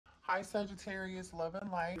Hi Sagittarius, love and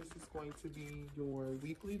light. This is going to be your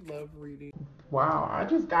weekly love reading. Wow, I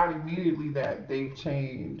just got immediately that they've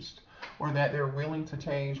changed or that they're willing to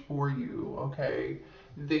change for you, okay?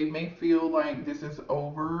 They may feel like this is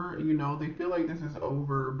over, they feel like this is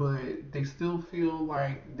over, but they still feel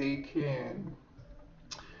like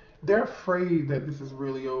they're afraid that this is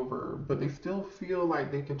really over, but they still feel like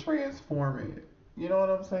they can transform it. You know what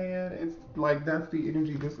I'm saying? It's like that's the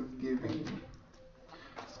energy this is giving.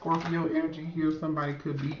 Scorpio energy here. Somebody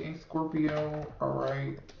could be a Scorpio. All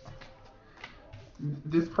right.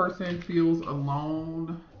 This person feels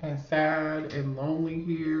alone and sad and lonely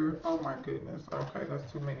here. Oh my goodness. Okay,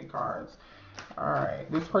 that's too many cards. All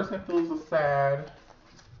right. This person feels sad.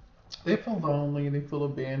 They feel lonely. They feel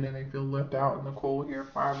abandoned. They feel left out in the cold here.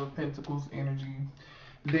 Five of Pentacles energy.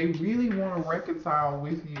 They really want to reconcile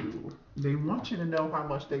with you. They want you to know how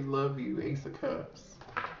much they love you. Ace of Cups.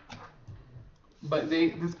 But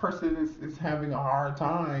this person is having a hard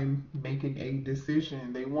time making a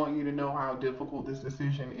decision. They want you to know how difficult this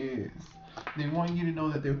decision is. They want you to know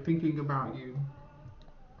that they're thinking about you.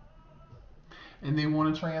 And they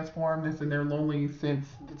want to transform this, and they're lonely since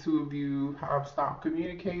the two of you have stopped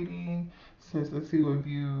communicating, since the two of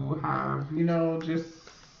you have,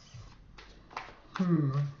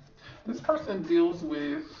 this person deals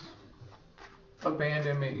with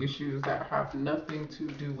abandonment issues that have nothing to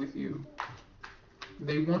do with you.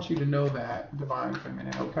 They want you to know that, Divine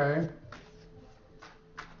Feminine, okay?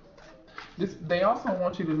 They also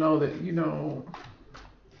want you to know that,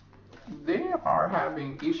 they are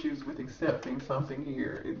having issues with accepting something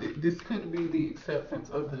here. This could be the acceptance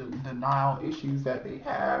of the denial issues that they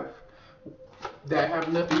have that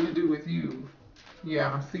have nothing to do with you.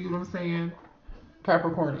 Yeah, see what I'm saying?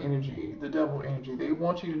 Capricorn energy, the devil energy. They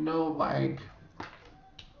want you to know, like,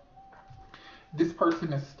 this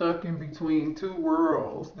person is stuck in between two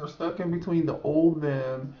worlds. They're stuck in between the old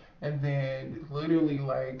them and then literally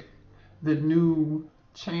like the new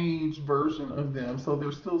changed version of them. So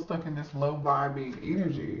they're still stuck in this low vibing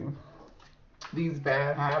energy. These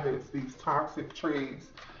bad habits, these toxic traits,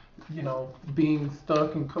 being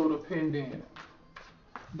stuck and codependent.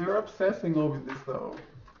 They're obsessing over this though.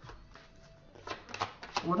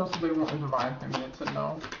 What else do they want the Divine Feminine to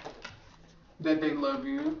know? That they love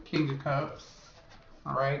you. King of Cups.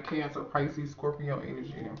 All right, Cancer, Pisces, Scorpio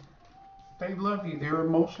energy. They love you. They're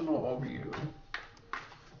emotional over you.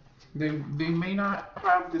 They may not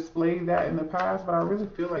have displayed that in the past, but I really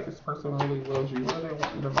feel like this person really loves you. What do they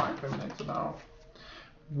want the Divine Feminine to know?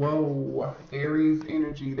 Whoa, Aries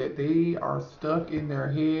energy, that they are stuck in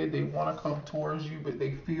their head. They want to come towards you, but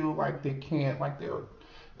they feel like they can't, like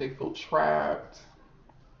they feel trapped.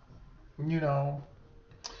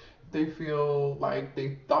 They feel like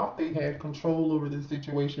they thought they had control over the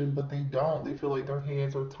situation, but they don't. They feel like their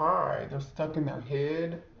hands are tied. They're stuck in their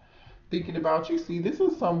head thinking about you. See, this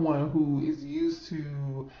is someone who is used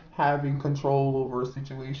to having control over a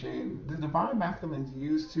situation. The Divine Masculine is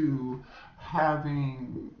used to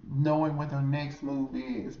knowing what their next move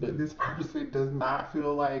is, but this person does not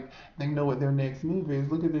feel like they know what their next move is.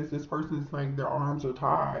 Look at this. This person is like their arms are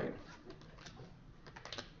tied.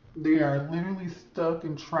 They are literally stuck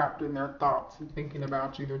and trapped in their thoughts and thinking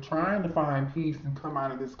about you. They're trying to find peace and come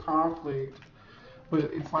out of this conflict, but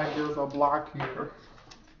it's like there's a block here.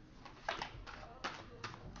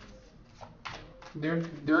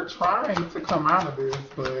 They're trying to come out of this,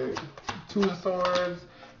 but Two of Swords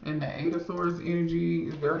and the Eight of Swords energy,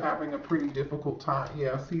 they're having a pretty difficult time.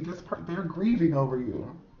 Yeah, see, they're grieving over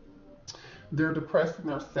you. They're depressed and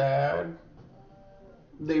they're sad.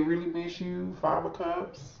 They really miss you. Five of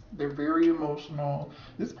Cups. They're very emotional.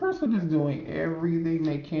 This person is doing everything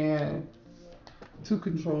they can to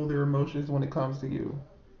control their emotions when it comes to you.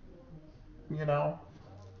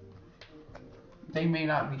 They may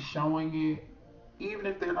not be showing it. Even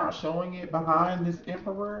if they're not showing it, behind this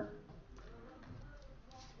Emperor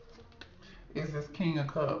is this King of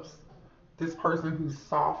Cups. This person who's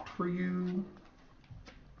soft for you.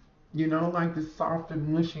 Like this soft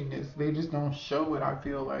and mushiness. They just don't show it, I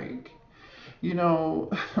feel like.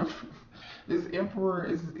 This Emperor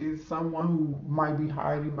is someone who might be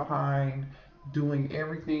hiding behind doing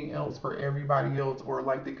everything else for everybody else, or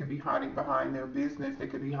like they could be hiding behind their business, they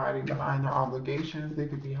could be hiding behind their obligations, they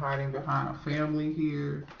could be hiding behind a family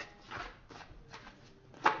here.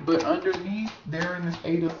 But underneath, they're in this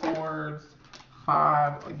Eight of Swords,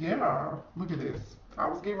 yeah, look at this. I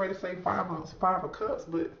was getting ready to say five of Cups,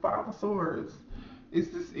 but Five of Swords. It's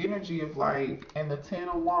this energy of like, and the Ten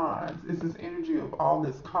of Wands. It's this energy of all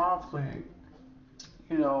this conflict,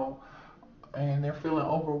 and they're feeling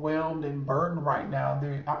overwhelmed and burdened right now.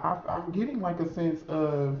 I'm getting like a sense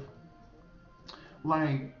of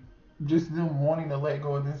like just them wanting to let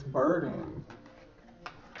go of this burden,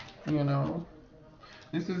 you know.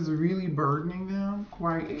 This is really burdening them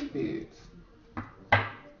quite a bit.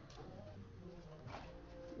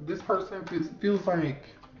 This person feels like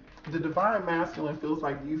the divine masculine feels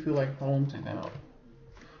like you feel like home to them.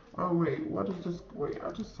 Oh wait, what is this? Wait,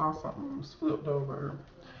 I just saw something flipped over.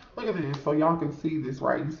 Look at this, so y'all can see this,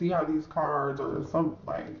 right? You see how these cards are some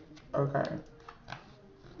like, okay.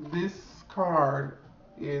 This card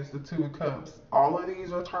is the Two of Cups. All of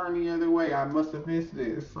these are turned the other way. I must have missed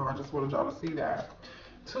this, so I just wanted y'all to see that.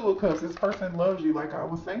 Two of Cups, this person loves you, like I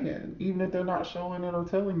was saying, even if they're not showing it or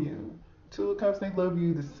telling you. Two of Cups, they love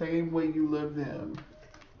you the same way you love them.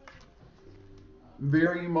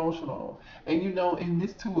 Very emotional. And you know, in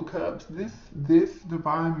this Two of Cups, this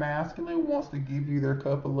divine masculine wants to give you their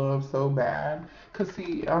cup of love so bad. Cause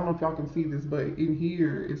see, I don't know if y'all can see this, but in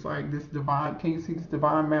here it's like this divine, can you see this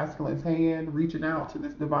divine masculine's hand reaching out to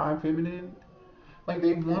this divine feminine? Like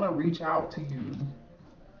they want to reach out to you,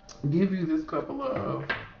 give you this cup of love.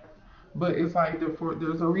 But it's like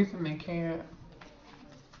there's a reason they can't.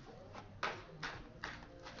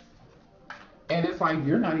 And it's like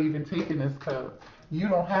you're not even taking this cup. You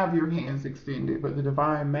don't have your hands extended, but the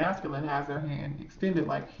divine masculine has their hand extended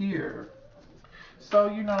like here. So,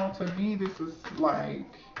 you know, to me, this is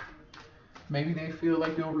like maybe they feel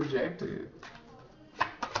like you'll reject it.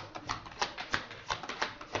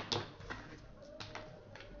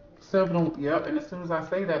 Yep, and as soon as I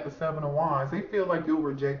say that, the Seven of Wands, they feel like you'll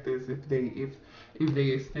reject this if they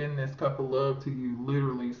extend this cup of love to you.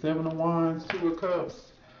 Literally, Seven of Wands, Two of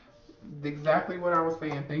Cups. Exactly what I was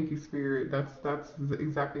saying. Thank you, Spirit. That's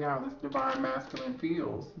exactly how this divine masculine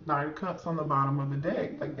feels. Nine of Cups on the bottom of the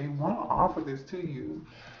deck. Like they want to offer this to you,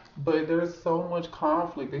 but there's so much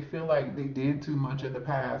conflict. They feel like they did too much in the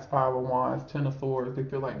past. Five of Wands, Ten of Swords. They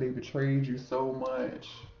feel like they betrayed you so much.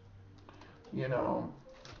 You know.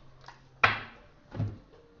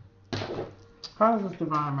 How does this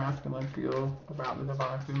divine masculine feel about the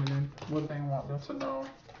divine feminine? What do they want them to know?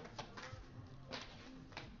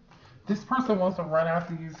 This person wants to run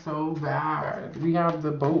after you so bad. We have the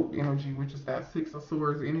boat energy, which is that Six of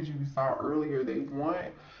Swords energy we saw earlier. They want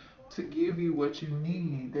to give you what you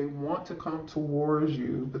need. They want to come towards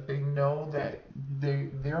you, but they know that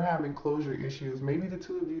they're having closure issues. Maybe the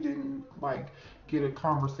two of you didn't like get a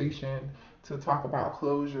conversation to talk about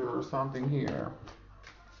closure or something here.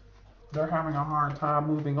 They're having a hard time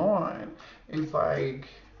moving on. It's like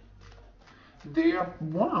they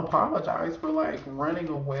want to apologize for like running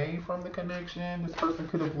away from the connection. This person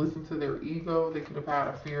could have listened to their ego. They could have had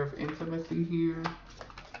a fear of intimacy here.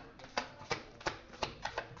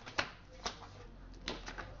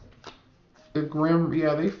 The grim,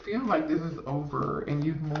 yeah, they feel like this is over and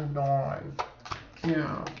you've moved on.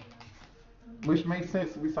 Yeah, which makes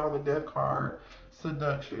sense. We saw the Death card.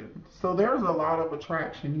 Seduction. So there's a lot of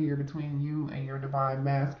attraction here between you and your divine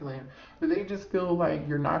masculine, but they just feel like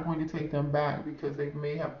you're not going to take them back because they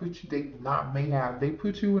may have put you, they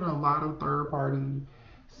put you in a lot of third party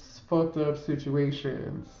fucked up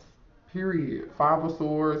situations. Period. Five of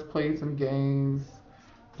Swords, played some games,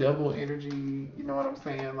 devil energy, you know what I'm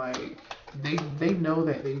saying? Like they know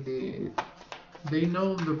that they did. They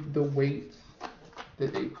know the weight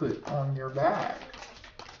that they put on your back.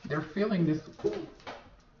 They're feeling this. Ooh,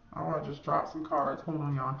 oh, I just dropped some cards. Hold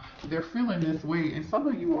on, y'all. They're feeling this way, and some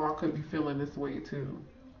of you all could be feeling this way too.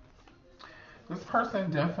 This person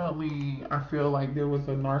definitely, I feel like there was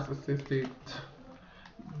a narcissistic.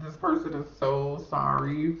 This person is so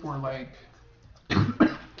sorry for like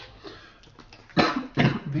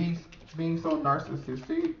being so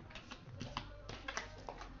narcissistic.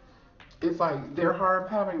 It's like they're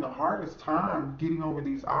having the hardest time getting over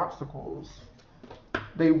these obstacles.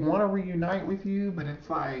 They want to reunite with you, but it's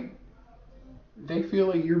like they feel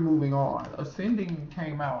like you're moving on. Ascending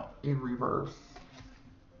came out in reverse,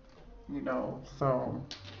 you know, so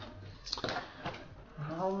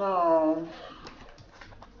I don't know.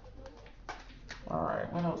 All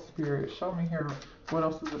right, what else, Spirit? Show me here. What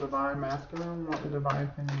else is the divine masculine? What the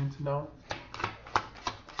divine feminine to know?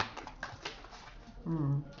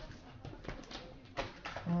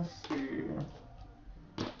 Let's see.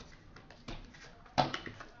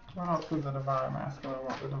 What else does the divine masculine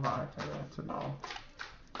want the divine feminine to know?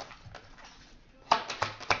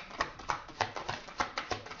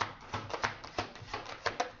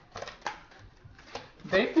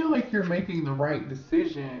 They feel like you're making the right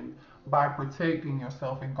decision by protecting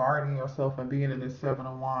yourself and guarding yourself and being in this Seven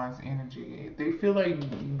of Wands energy. They feel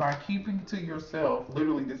like by keeping to yourself,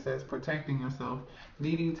 literally this says protecting yourself,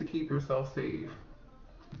 needing to keep yourself safe.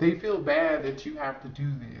 They feel bad that you have to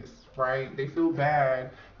do this, right? They feel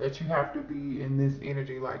bad that you have to be in this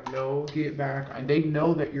energy, like, no, get back. And they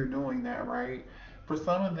know that you're doing that, right? For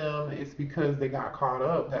some of them, it's because they got caught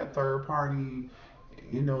up, that third party,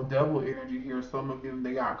 double energy here. Some of them,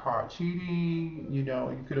 they got caught cheating.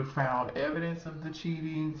 You could have found evidence of the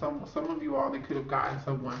cheating. Some of you all, they could have gotten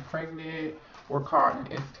someone pregnant or caught an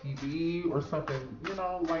STD or something,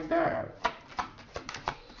 like that.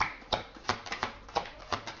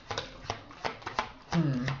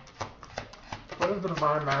 What does the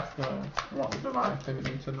divine masculine want the divine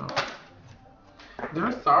feminine to know?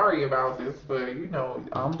 They're sorry about this, but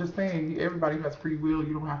I'm just saying, everybody has free will.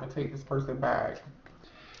 You don't have to take this person back.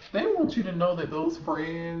 They want you to know that those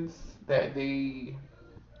friends that they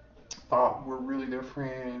thought were really their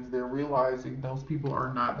friends, they're realizing those people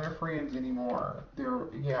are not their friends anymore.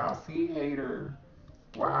 See, hater.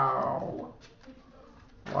 Wow.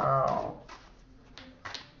 Wow.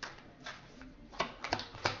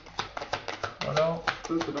 What else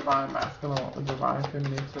does the divine masculine want the divine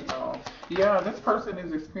feminine to know? Yeah, this person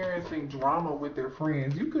is experiencing drama with their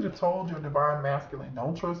friends. You could have told your divine masculine,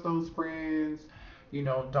 don't trust those friends.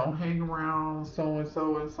 Don't hang around so and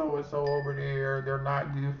so and so and so over there. They're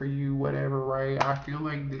not good for you, whatever, right? I feel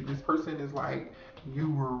like this person is like, you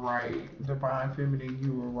were right. Divine feminine,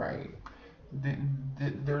 you were right.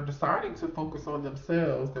 They're deciding to focus on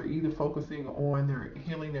themselves. They're either focusing on their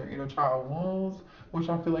healing their inner child wounds, which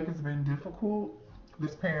I feel like has been difficult.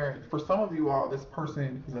 This parent, for some of you all, this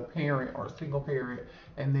person is a parent or a single parent,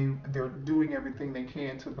 and they're doing everything they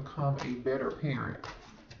can to become a better parent.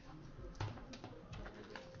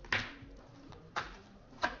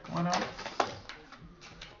 What else?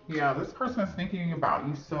 Yeah, this person's thinking about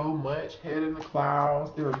you so much, head in the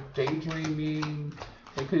clouds. They're daydreaming.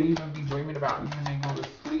 They could even be dreaming about you when they go to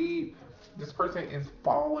sleep. This person is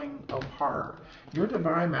falling apart. Your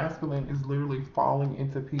divine masculine is literally falling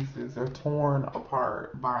into pieces. They're torn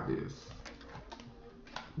apart by this.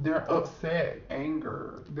 They're upset,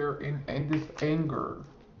 anger. They're in this anger,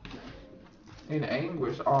 in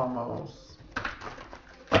anguish almost.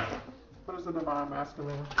 What is the divine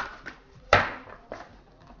masculine? I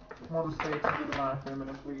want to say to the divine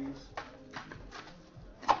feminine, please.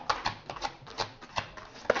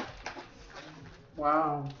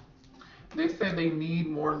 Wow. They said they need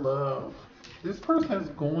more love. This person is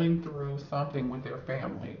going through something with their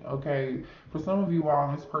family, okay? For some of you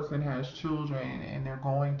all, this person has children and they're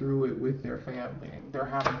going through it with their family. They're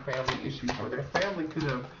having family issues, or their family could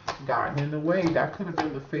have gotten in the way. That could have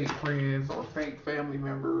been the fake friends or fake family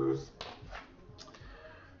members.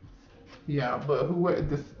 Yeah, but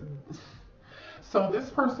so this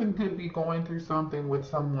person could be going through something with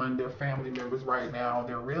someone, their family members right now.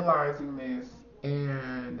 They're realizing this,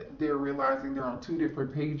 and they're realizing they're on two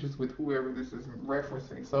different pages with whoever this is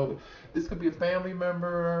referencing. So this could be a family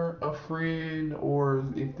member, a friend, or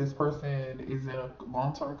if this person is in a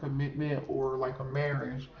long-term commitment or like a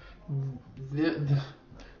marriage.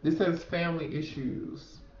 This says family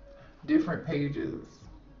issues, different pages.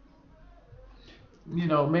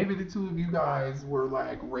 Maybe the two of you guys were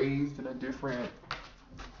like raised in a different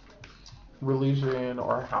religion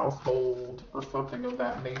or household or something of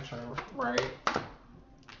that nature, right?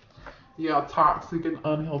 Yeah, toxic and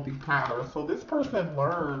unhealthy patterns. So this person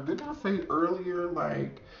learned, didn't I say earlier,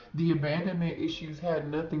 like the abandonment issues had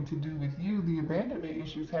nothing to do with you. The abandonment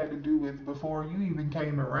issues had to do with before you even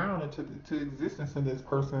came around into to existence in this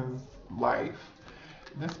person's life.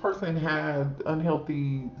 This person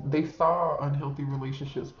they saw unhealthy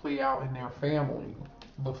relationships play out in their family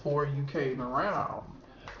before you came around.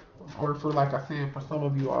 Or for, like I said, for some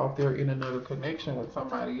of you out there in another connection with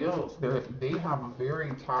somebody else, they have a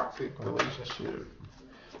very toxic relationship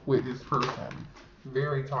with this person.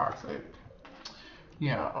 Very toxic.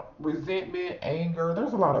 Yeah, resentment, anger.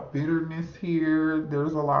 There's a lot of bitterness here.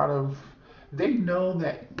 There's a lot of, they know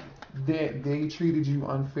that they treated you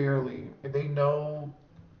unfairly. They know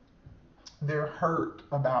they're hurt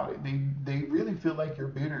about it. They really feel like you're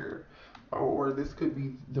bitter. Or this could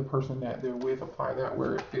be the person that they're with. Apply that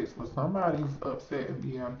where it fits. But somebody's upset and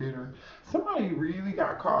being bitter. Somebody really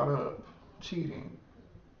got caught up cheating.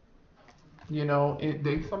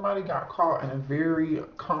 Somebody got caught in a very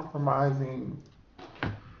compromising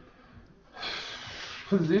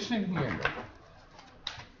position here.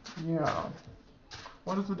 Yeah.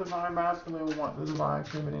 What does the divine masculine want the divine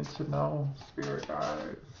feminine to know? Spirit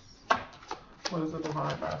guides. What is the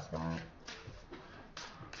divine masculine?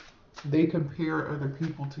 They compare other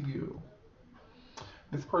people to you.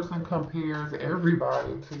 This person compares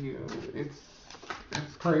everybody to you.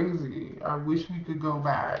 It's crazy. I wish we could go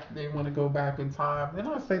back. They want to go back in time. Then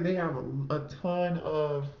I say they have a ton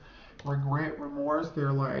of regret, remorse.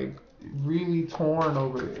 They're like really torn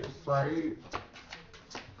over this, right?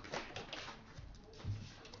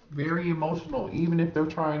 Very emotional. Even if they're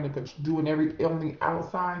trying to doing every on the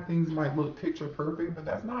outside, things might look picture perfect, but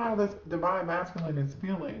that's not how this divine masculine is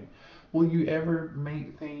feeling. Will you ever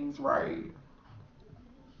make things right?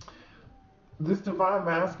 This divine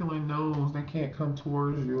masculine knows they can't come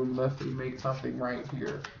towards you unless they make something right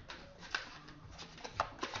here.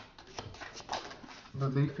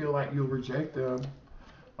 But they feel like you'll reject them.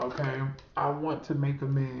 Okay, I want to make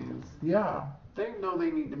amends. Yeah, they know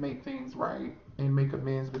they need to make things right and make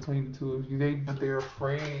amends between the two of you. But they're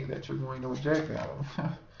afraid that you're going to reject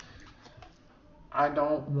them. I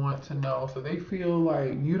don't want to know. So they feel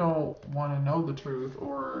like you don't want to know the truth,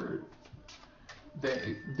 or that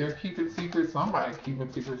they're keeping secrets. Somebody's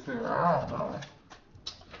keeping secrets there. I don't know.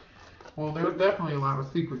 Well, there's definitely a lot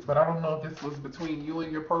of secrets, but I don't know if this was between you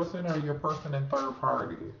and your person or your person and third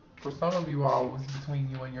party. For some of you all, it was between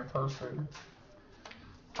you and your person.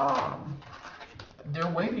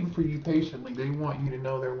 They're waiting for you patiently. They want you to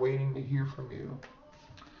know they're waiting to hear from you.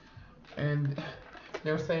 And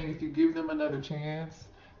they're saying if you give them another chance,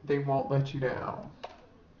 they won't let you down.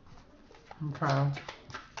 Okay.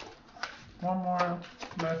 One more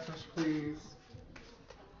message, please.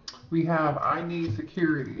 We have, I need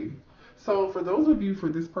security. So for those of you, for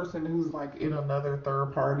this person who's like in another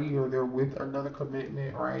third party or they're with another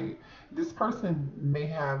commitment, right? This person may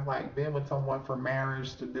have like been with someone for marriage,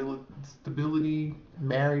 stability,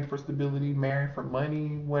 married for stability, married for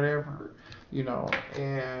money, whatever,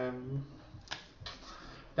 and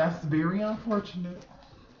that's very unfortunate.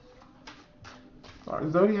 Our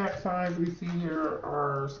zodiac signs we see here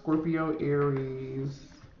are Scorpio, Aries,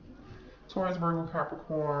 Taurus, Virgo,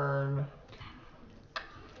 Capricorn,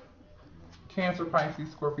 Cancer,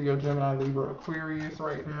 Pisces, Scorpio, Gemini, Libra, Aquarius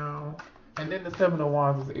right now. And then the Seven of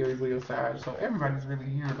Wands is Aries, Leo, Sag. So everybody's really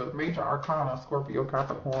here. But major arcana, Scorpio,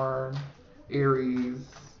 Capricorn, Aries.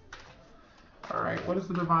 All right, what does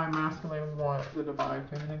the divine masculine want the divine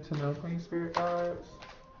feminine to know, please, spirit guides?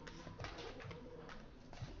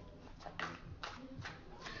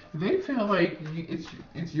 They feel like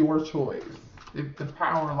it's your choice. The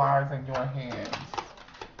power lies in your hands.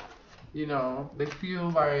 They feel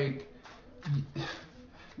like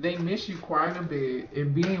they miss you quite a bit,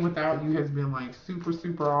 and being without you has been like super,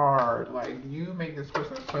 super hard. Like, you make this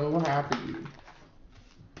person so happy.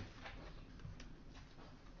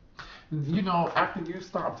 After you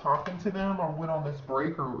stop talking to them or went on this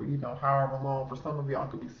break, or however long, for some of y'all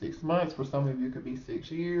it could be 6 months, for some of you it could be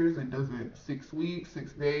 6 years, it doesn't, 6 weeks,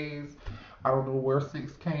 6 days. I don't know where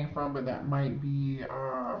 6 came from, but that might be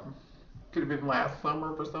could have been last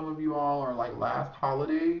summer for some of you all, or like last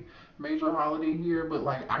holiday, major holiday here. But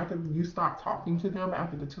like after you stop talking to them,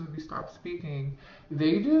 after the two of you stop speaking,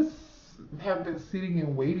 they just have been sitting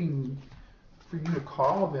and waiting for you to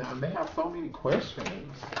call them. They have so many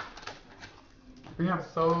questions. They have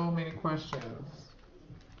so many questions.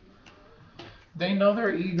 They know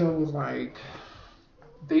their ego was like,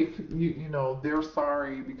 they're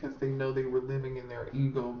sorry because they know they were living in their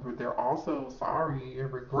ego, but they're also sorry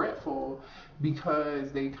and regretful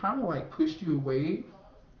because they kind of like pushed you away.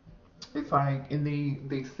 It's like, and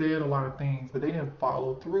they said a lot of things, but they didn't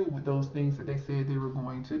follow through with those things that they said they were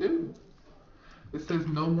going to do. It says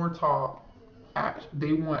no more talk.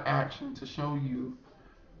 They want action to show you.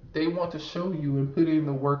 They want to show you and put in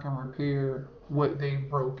the work and repair what they've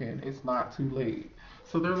broken. It's not too late.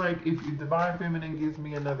 So they're like, if the divine feminine gives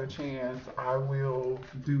me another chance, I will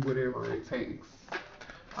do whatever it takes.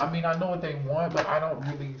 I mean, I know what they want, but I don't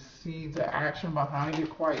really see the action behind it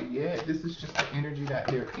quite yet. This is just the energy that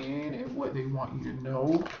they're in and what they want you to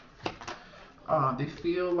know. They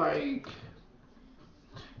feel like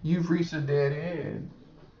you've reached a dead end.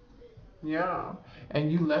 Yeah.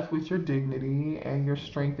 And you left with your dignity and your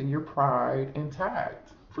strength and your pride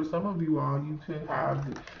intact. For some of you all, you could have,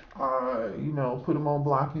 put them on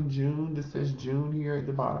block in June. This says June here at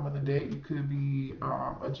the bottom of the deck. You could be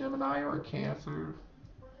a Gemini or a Cancer.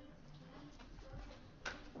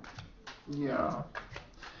 Yeah.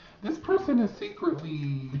 This person is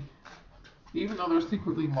secretly, even though they're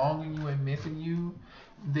secretly longing you and missing you,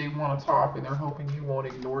 they want to talk, and they're hoping you won't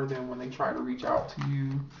ignore them when they try to reach out to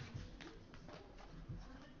you.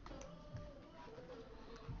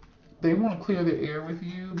 They want to clear the air with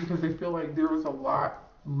you because they feel like there was a lot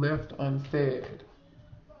left unsaid.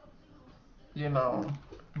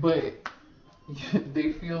 But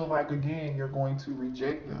They feel like, again, you're going to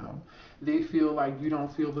reject them. They feel like you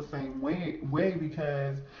don't feel the same way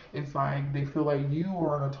because it's like they feel like you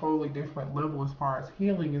are on a totally different level as far as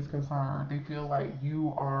healing is concerned. They feel like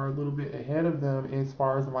you are a little bit ahead of them as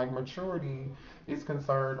far as like maturity is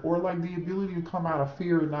concerned, or like the ability to come out of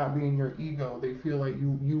fear and not being your ego. They feel like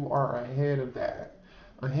you are ahead of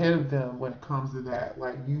them when it comes to that.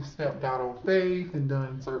 Like you stepped out on faith and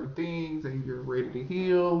done certain things and you're ready to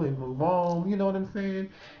heal and move on. You know what I'm saying?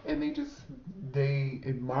 And they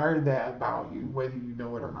admire that about you, whether you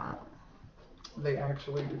know it or not. They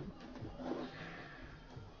actually do.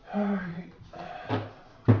 Alright.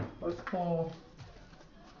 Let's pull.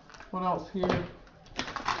 What else here?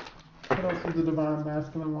 What else does the divine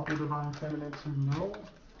masculine want the divine feminine to know?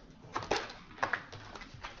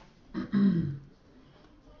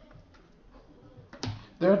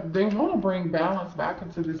 They want to bring balance back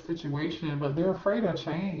into this situation, but they're afraid of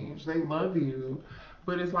change. They love you,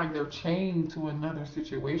 but it's like they're chained to another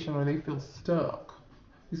situation or they feel stuck.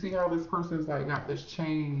 You see how this person's like got this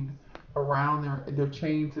chain around they're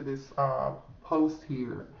chained to this post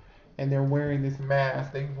here and they're wearing this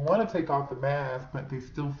mask. They want to take off the mask, but they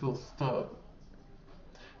still feel stuck.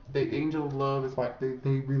 The angel of love is like they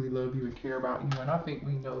really love you and care about you, and I think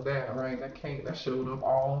we know that, right? That showed up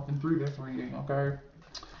all up and through this reading, okay?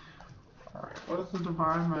 Alright, what does the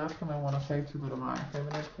divine masculine want to say to the divine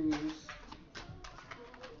feminine, please?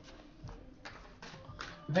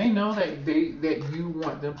 They know that you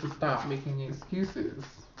want them to stop making excuses.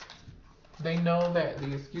 They know that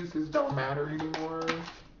the excuses don't matter anymore.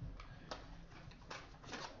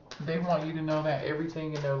 They want you to know that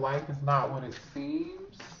everything in their life is not what it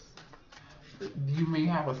seems. You may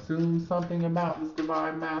have assumed something about this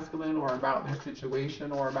divine masculine or about their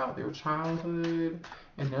situation or about their childhood,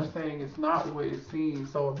 and they're saying it's not what it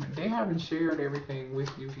seems. So if they haven't shared everything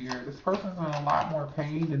with you here, this person's in a lot more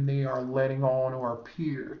pain than they are letting on or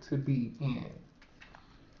appear to be in.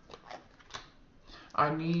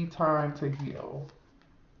 I need time to heal.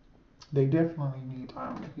 They definitely need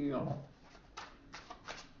time to heal.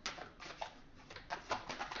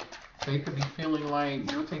 They could be feeling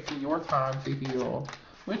like you're taking your time to heal,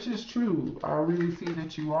 which is true. I really see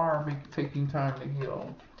that you are taking time to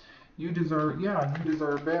heal. You deserve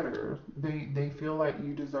better. They feel like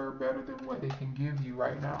you deserve better than what they can give you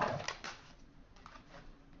right now.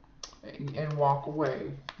 And walk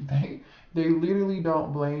away. They literally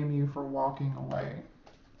don't blame you for walking away.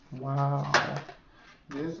 Wow.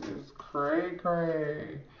 This is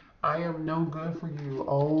cray. I am no good for you.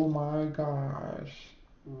 Oh my gosh.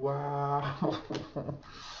 Wow.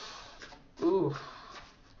 Oof.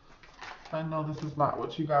 I know this is not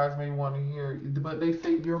what you guys may want to hear, but they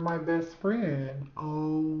say you're my best friend.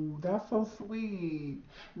 Oh, that's so sweet.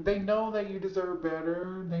 They know that you deserve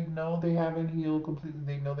better. They know they haven't healed completely.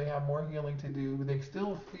 They know they have more healing to do, but they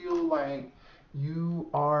still feel like you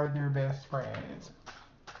are their best friend.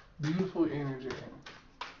 Beautiful energy.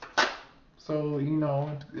 So,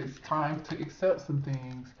 it's time to accept some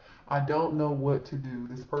things. I don't know what to do.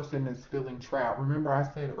 This person is feeling trapped. Remember I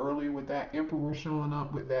said earlier with that Emperor showing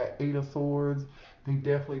up with that Eight of Swords, they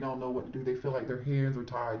definitely don't know what to do. They feel like their hands are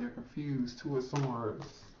tied. They're confused. Two of Swords.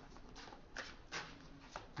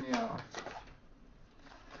 Yeah.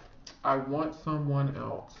 I want someone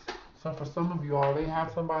else. So for some of you all, they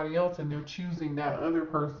have somebody else and they're choosing that other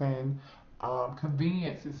person,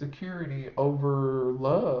 convenience and security over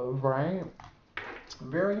love, right?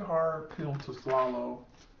 Very hard pill to swallow.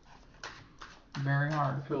 Very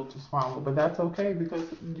hard pill to swallow, but that's okay because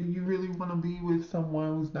do you really want to be with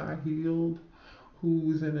someone who's not healed,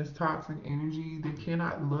 who's in this toxic energy? They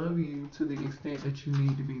cannot love you to the extent that you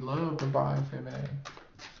need to be loved, divine feminine.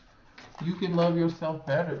 You can love yourself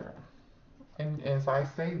better. And as I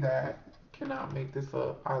say that, cannot make this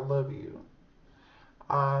up. I love you.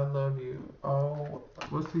 I love you. Oh,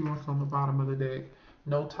 let's see what's on the bottom of the deck.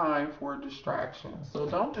 No time for distraction. So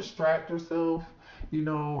don't distract yourself,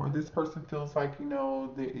 or this person feels like,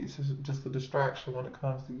 it's just a distraction when it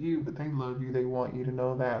comes to you, but they love you. They want you to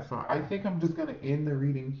know that. So I think I'm just going to end the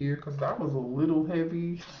reading here because that was a little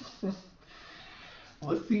heavy.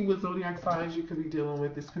 Let's see what zodiac signs you could be dealing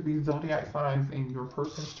with. This could be zodiac signs in your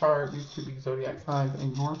person's chart. These could be zodiac signs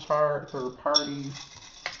in your chart, third parties,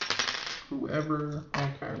 whoever.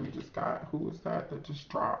 Okay, we just got, who is that just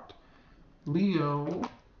dropped? Leo.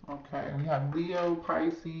 Okay, we have Leo,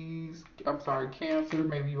 Pisces, Cancer.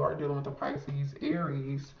 Maybe you are dealing with the Pisces,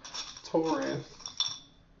 Aries, Taurus,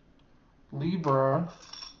 Libra,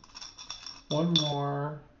 one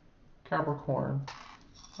more, Capricorn.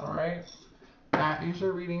 All right. That is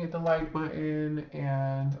your reading. Hit the like button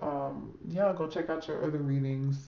and yeah, go check out your other readings.